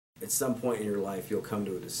at some point in your life you'll come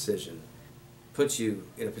to a decision, puts you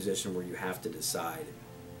in a position where you have to decide,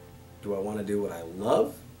 do I want to do what I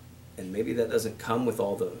love? And maybe that doesn't come with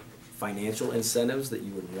all the financial incentives that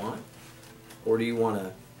you would want. Or do you want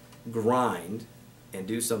to grind and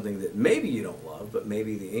do something that maybe you don't love, but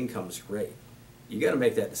maybe the income's great? You got to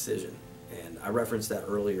make that decision. And I referenced that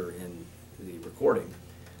earlier in the recording.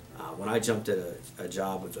 When I jumped at a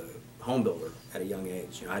job with a home builder at a young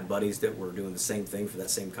age, I had buddies that were doing the same thing for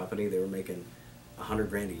that same company. They were making $100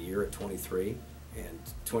 grand a year at 23, and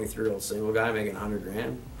 23-year-old single guy making $100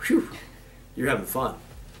 grand. Whew, you're having fun.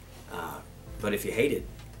 But if you hate it,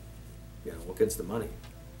 what good's the money?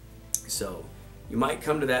 So you might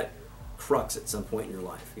come to that crux at some point in your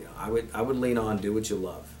life. I would lean on do what you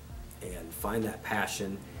love and find that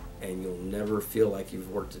passion, and you'll never feel like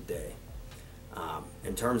you've worked a day.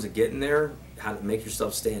 In terms of getting there, how to make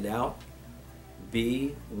yourself stand out,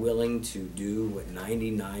 be willing to do what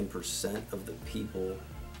 99% of the people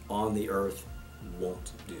on the earth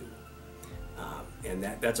won't do. And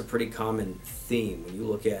that's a pretty common theme when you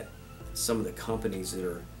look at some of the companies that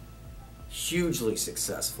are hugely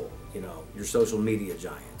successful. Your social media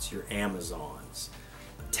giants, your Amazons,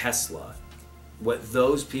 Tesla. What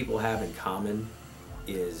those people have in common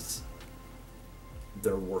is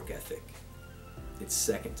their work ethic. It's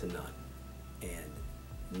second to none,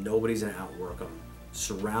 and nobody's gonna outwork them.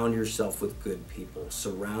 Surround yourself with good people.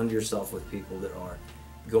 Surround yourself with people that are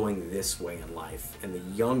going this way in life. And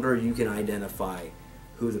the younger you can identify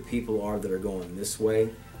who the people are that are going this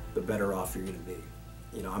way, the better off you're gonna be.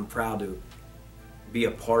 I'm proud to be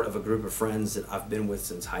a part of a group of friends that I've been with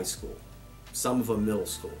since high school, some of them middle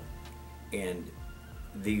school, and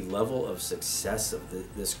the level of success of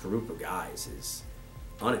this group of guys is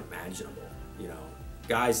unimaginable.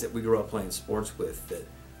 Guys that we grew up playing sports with that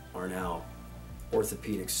are now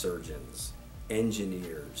orthopedic surgeons,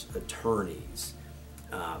 engineers, attorneys,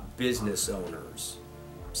 business owners.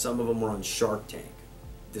 Some of them were on Shark Tank.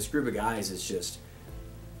 This group of guys is just,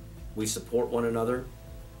 we support one another.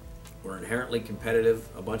 We're inherently competitive.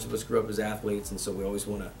 A bunch of us grew up as athletes, and so we always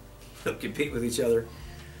want to compete with each other.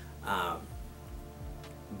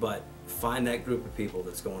 But find that group of people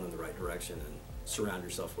that's going in the right direction and surround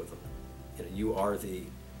yourself with them.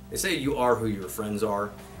 They say you are who your friends are,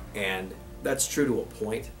 and that's true to a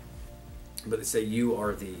point, but they say you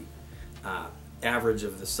are the average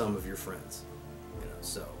of the sum of your friends.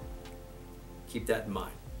 So keep that in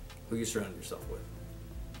mind, who you surround yourself with.